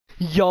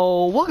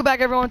Yo, welcome back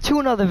everyone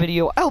to another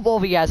video. I hope all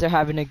of you guys are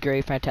having a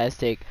great,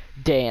 fantastic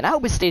day, and I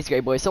hope it stays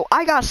great, boys. So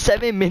I got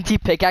 7 Minty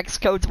Pickaxe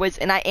codes, boys,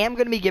 and I am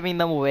going to be giving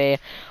them away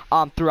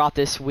throughout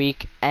this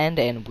week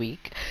and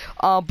week.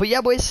 But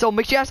yeah, boys, so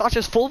make sure you guys watch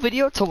this full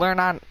video to learn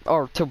on,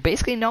 or to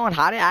basically know on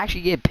how to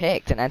actually get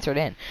picked and entered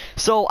in.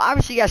 So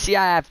obviously you guys see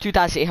I have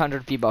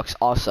 2,800 V-Bucks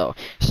also.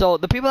 So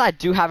the people that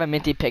do have a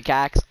Minty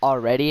Pickaxe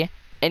already,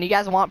 and you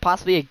guys want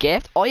possibly a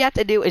gift, all you have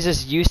to do is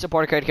just use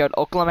supporter credit code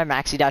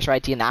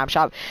oklahomaMAXXY-YT in the app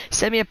shop.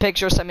 Send me a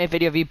picture, send me a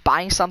video of you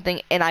buying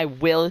something, and I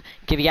will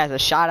give you guys a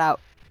shout out,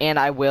 and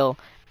I will,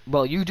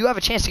 well, you do have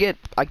a chance to get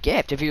a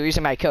gift if you're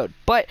using my code.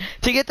 But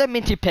to get the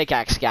Minty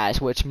Pickaxe, guys,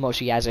 which most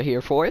of you guys are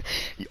here for,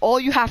 all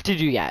you have to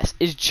do, guys,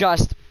 is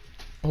just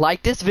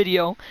like this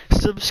video,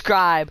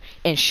 subscribe,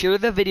 and share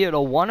the video to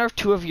 1 or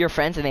 2 of your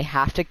friends, and they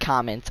have to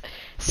comment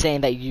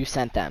saying that you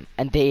sent them,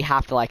 and they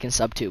have to like and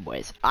sub too,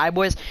 boys.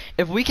 Boys,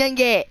 if we can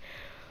get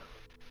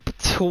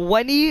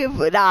 20,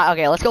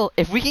 okay, let's go.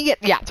 If we can get,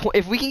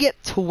 if we can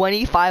get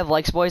 25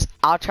 likes, boys,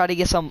 I'll try to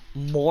get some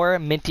more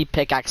Minty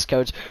Pickaxe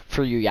codes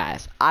for you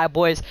guys.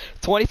 Boys,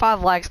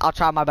 25 likes, I'll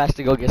try my best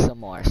to go get some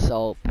more.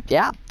 So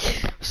yeah,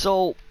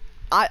 so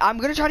I'm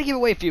gonna try to give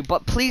away a few,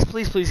 but please,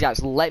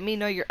 guys, let me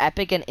know your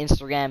epic and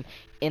Instagram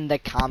in the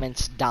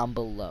comments down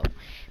below.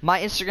 My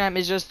Instagram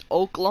is just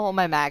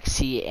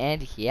oklahomaMAXXY,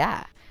 and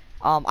yeah,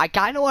 I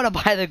kind of want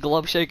to buy the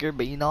globe shaker,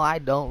 but you know I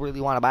don't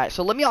really want to buy it.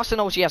 So let me also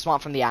know what you guys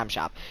want from the item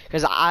shop,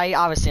 because I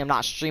obviously am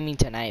not streaming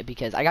tonight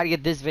because I gotta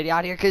get this video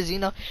out here, because you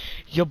know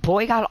your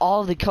boy got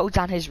all the codes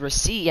on his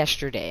receipt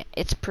yesterday.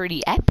 It's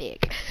pretty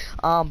epic.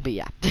 But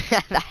yeah,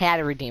 I had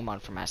to redeem one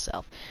for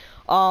myself.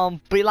 But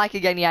like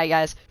again, yeah,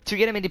 guys, to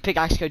get a Minty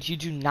Pickaxe code, you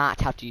do not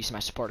have to use my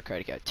supporter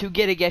credit code. To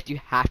get a gift, you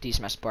have to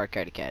use my supporter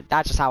credit code.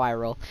 That's just how I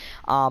roll.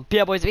 But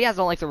yeah, boys, if you guys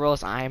don't like the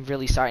rules, I am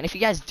really sorry. And if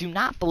you guys do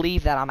not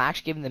believe that I'm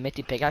actually giving the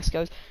Minty Pickaxe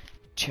codes,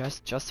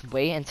 just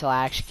wait until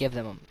I actually give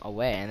them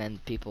away, and then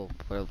people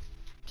will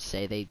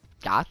say they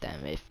got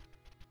them if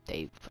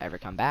they ever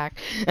come back.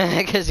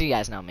 Because you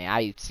guys know me,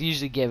 I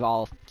usually give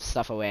all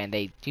stuff away, and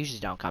they usually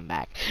don't come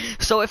back.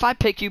 So if I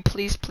pick you,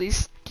 please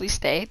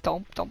stay.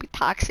 Don't be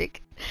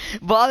toxic.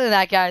 But other than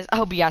that, guys, I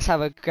hope you guys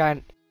have a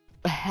grand,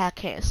 I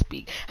can't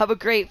speak. Have a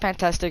great,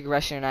 fantastic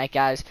rest of your night,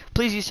 guys.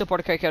 Please use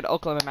supporter credit code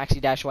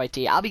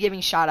oklahomaMAXXY-YT. I'll be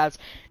giving shoutouts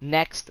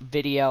next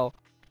video,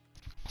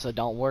 so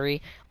don't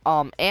worry.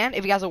 And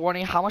if you guys are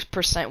wondering how much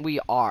percent we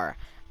are,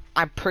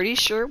 I'm pretty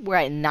sure we're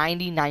at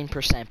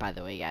 99%, by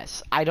the way,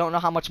 guys. I don't know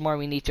how much more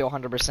we need to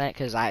 100%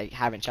 because I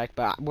haven't checked,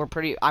 but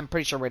I'm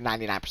pretty sure we're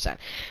 99%.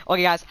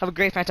 Okay, guys, have a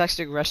great,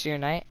 fantastic rest of your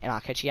night, and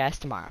I'll catch you guys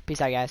tomorrow. Peace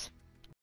out, guys.